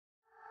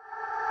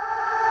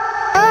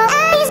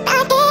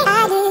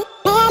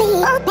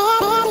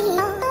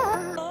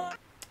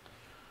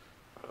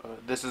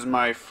This is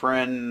my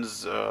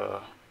friend's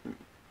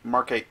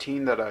Mark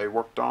 18 that I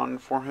worked on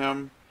for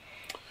him.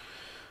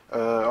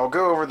 I'll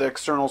go over the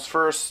externals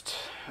first.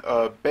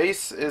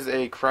 Base is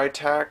a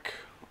Krytac.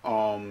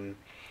 Krytac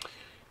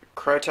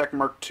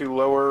Mark II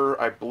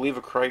lower. I believe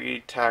a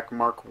Krytac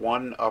Mark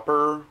I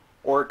upper.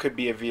 Or it could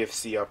be a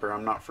VFC upper.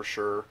 I'm not for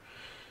sure.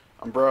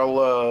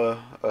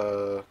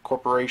 Umbrella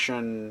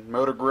Corporation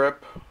motor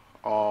grip.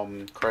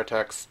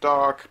 Krytac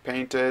stock,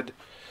 painted.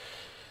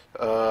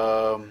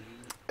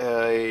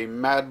 A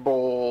Mad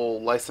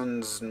Bull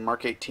licensed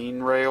Mark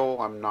 18 rail.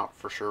 I'm not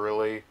for sure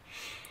really.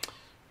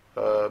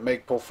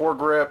 Magpul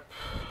foregrip,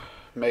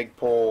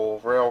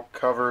 Magpul rail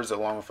covers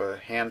along with a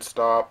hand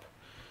stop,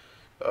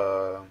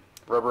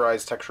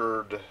 rubberized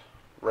textured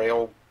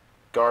rail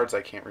guards.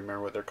 I can't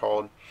remember what they're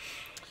called.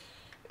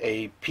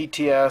 A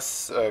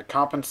PTS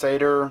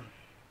compensator.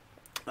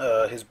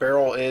 His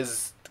barrel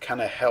is kind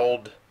of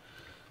held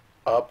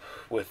up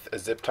with a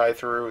zip tie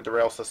through the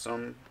rail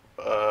system.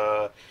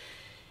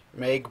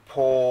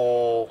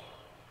 Magpul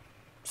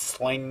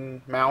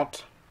sling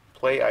mount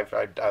plate.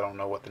 I don't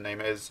know what the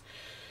name is.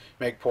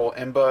 Magpul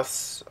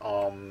imbus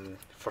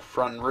for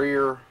front and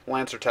rear.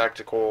 Lancer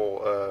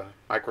Tactical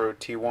Micro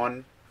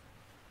T1.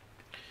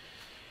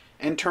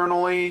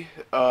 Internally,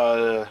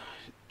 the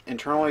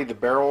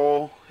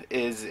barrel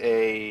is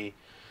a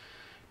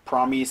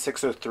Promi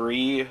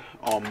 603,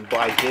 but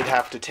I did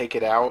have to take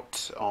it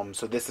out.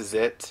 So this is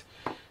it.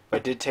 I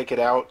did take it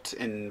out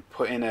and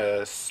put in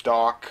a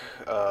stock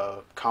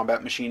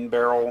combat machine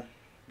barrel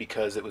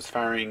because it was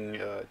firing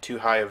too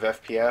high of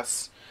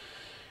FPS.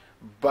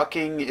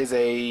 Bucking is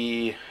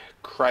a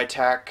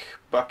Krytac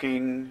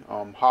bucking.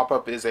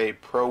 Hop-up is a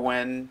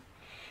prowin.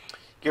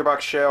 Gearbox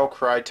shell,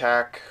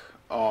 Krytac.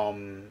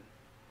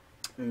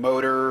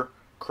 Motor,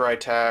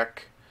 Krytac.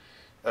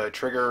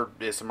 Trigger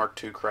is a Mark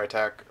II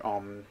Krytac.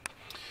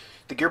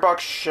 The gearbox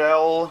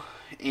shell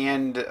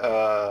and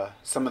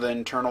some of the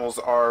internals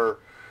are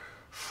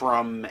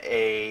from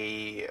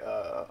a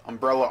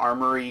Umbrella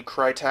Armory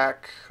Krytac,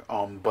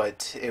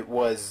 but it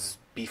was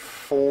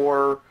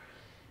before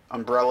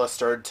Umbrella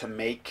started to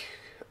make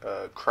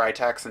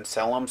Krytacs and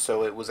sell them,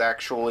 so it was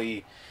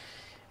actually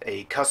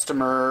a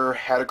customer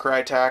had a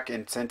Krytac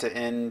and sent it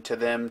in to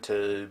them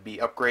to be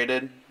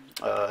upgraded.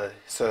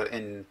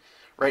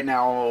 Right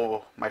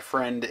now my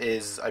friend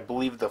is, I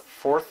believe, the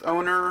fourth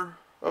owner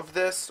of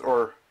this,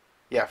 or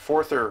yeah,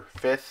 fourth or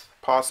fifth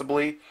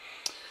possibly.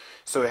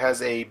 So it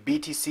has a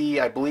BTC,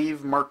 I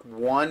believe, Mark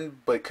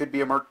 1, but it could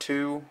be a Mark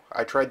II.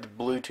 I tried the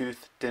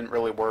Bluetooth, didn't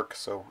really work,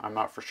 so I'm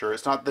not for sure.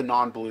 It's not the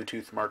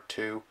non-Bluetooth Mark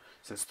II,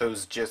 since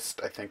those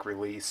just, I think,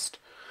 released.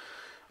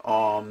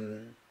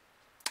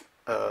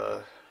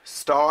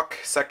 Stock,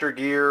 sector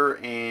gear,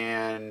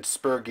 and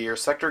spur gear.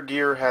 Sector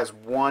gear has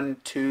one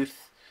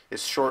tooth,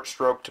 is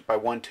short-stroked by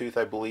one tooth,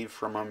 I believe,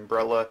 from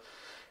Umbrella.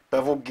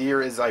 Bevel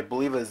gear is, I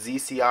believe, a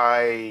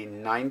ZCI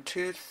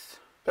 9-tooth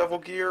bevel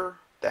gear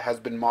that has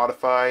been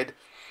modified.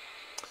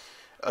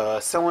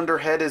 Cylinder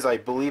head is, I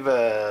believe,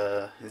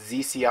 a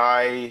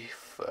ZCI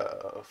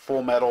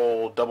full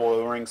metal double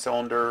O-ring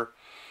cylinder.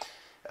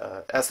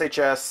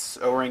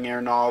 SHS O-ring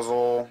air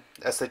nozzle.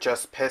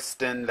 SHS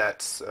piston,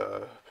 that's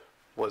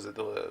was it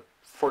the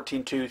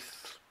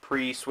 14-tooth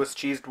pre-Swiss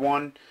cheesed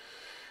one.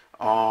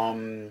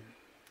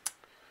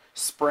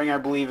 Spring, I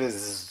believe,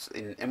 is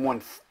in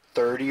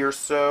M130 or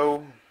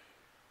so.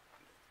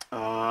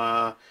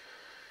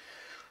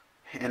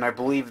 And I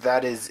believe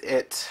that is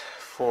it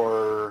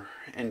for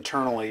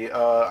internally.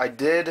 I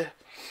did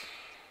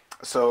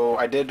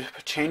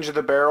change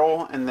the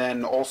barrel, and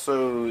then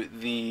also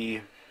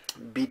the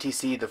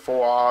BTC, the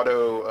full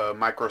auto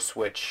micro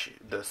switch,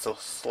 the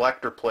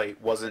selector plate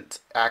wasn't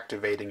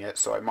activating it,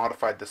 so I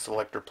modified the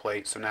selector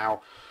plate, so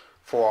now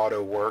full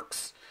auto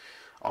works.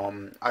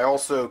 I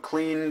also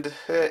cleaned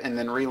it and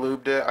then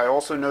re-lubed it. I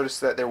also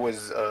noticed that there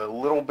was a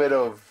little bit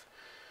of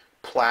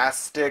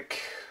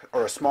plastic,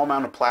 or a small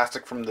amount of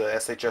plastic from the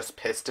SHS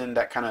piston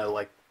that kind of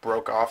like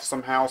broke off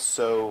somehow,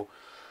 so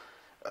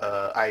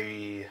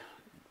I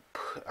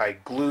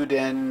glued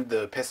in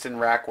the piston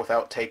rack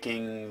without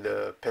taking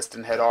the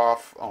piston head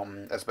off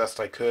as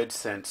best I could,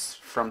 since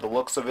from the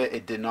looks of it,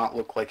 it did not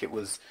look like it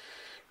was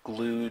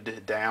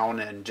glued down,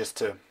 and just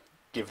to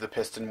give the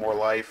piston more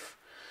life.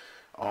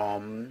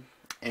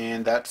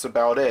 And that's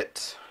about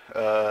it.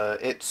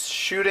 It's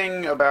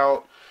shooting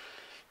about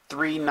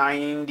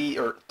 390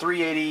 or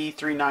 380,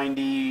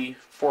 390,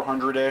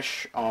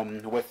 400-ish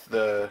with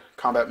the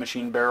combat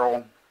machine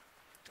barrel.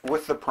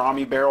 With the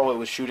Promi barrel, it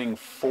was shooting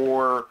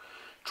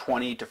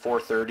 420 to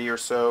 430 or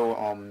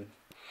so.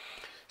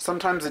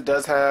 Sometimes it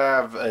does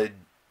have a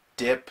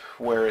dip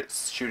where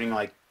it's shooting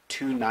like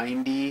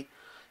 290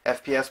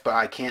 FPS, but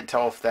I can't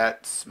tell if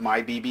that's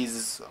my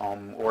BBs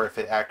or if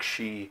it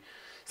actually,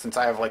 since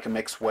I have like a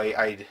mixed weight,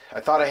 I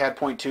thought I had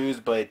 .2s,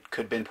 but it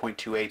could have been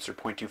 .28s or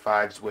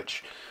 .25s,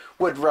 which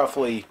would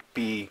roughly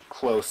be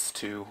close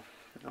to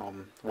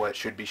what it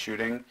should be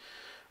shooting.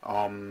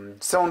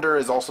 Cylinder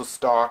is also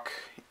stock,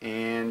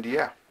 and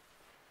yeah.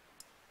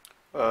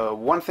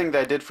 One thing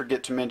that I did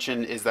forget to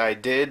mention is that I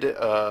did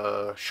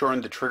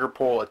shorten the trigger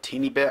pull a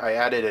teeny bit. I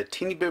added a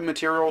teeny bit of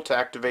material to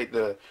activate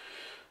the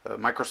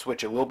micro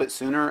switch a little bit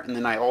sooner, and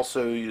then I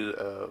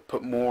also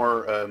put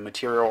more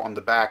material on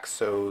the back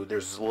so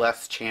there's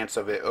less chance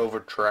of it over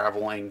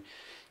traveling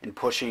and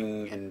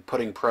pushing and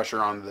putting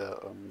pressure on the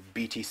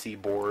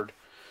BTC board.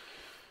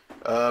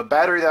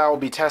 Battery that I'll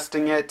be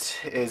testing it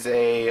is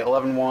a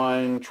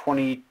 11-1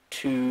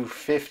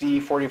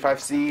 2250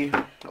 45C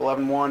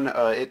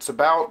 11-1. It's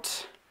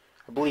about,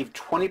 I believe,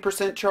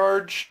 20%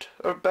 charged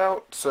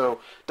about, so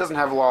it doesn't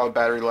have a lot of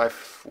battery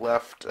life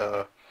left,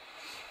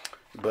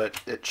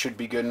 but it should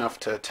be good enough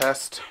to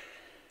test.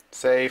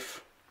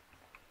 Safe,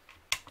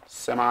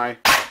 semi.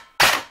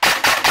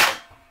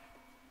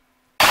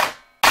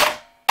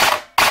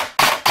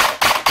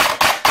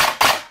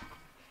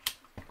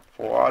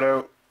 Full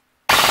auto.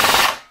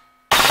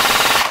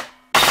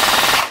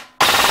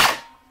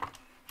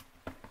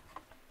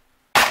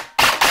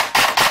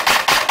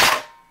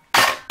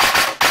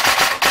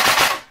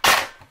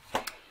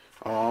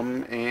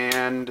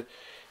 And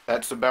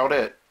that's about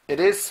it. It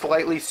is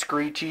slightly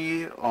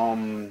screechy.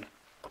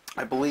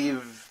 I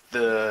believe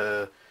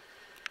the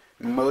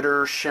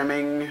motor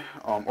shimming,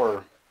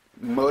 or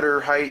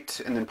motor height,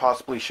 and then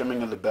possibly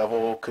shimming of the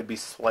bevel could be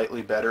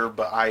slightly better,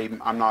 but I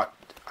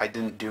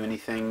didn't do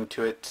anything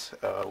to it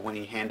when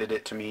he handed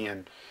it to me,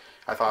 and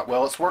I thought,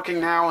 well, it's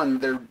working now,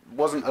 and there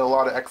wasn't a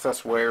lot of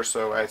excess wear,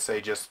 so I say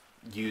just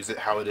use it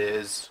how it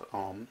is.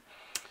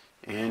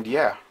 And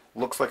yeah,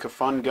 looks like a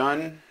fun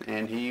gun,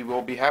 and he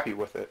will be happy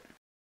with it.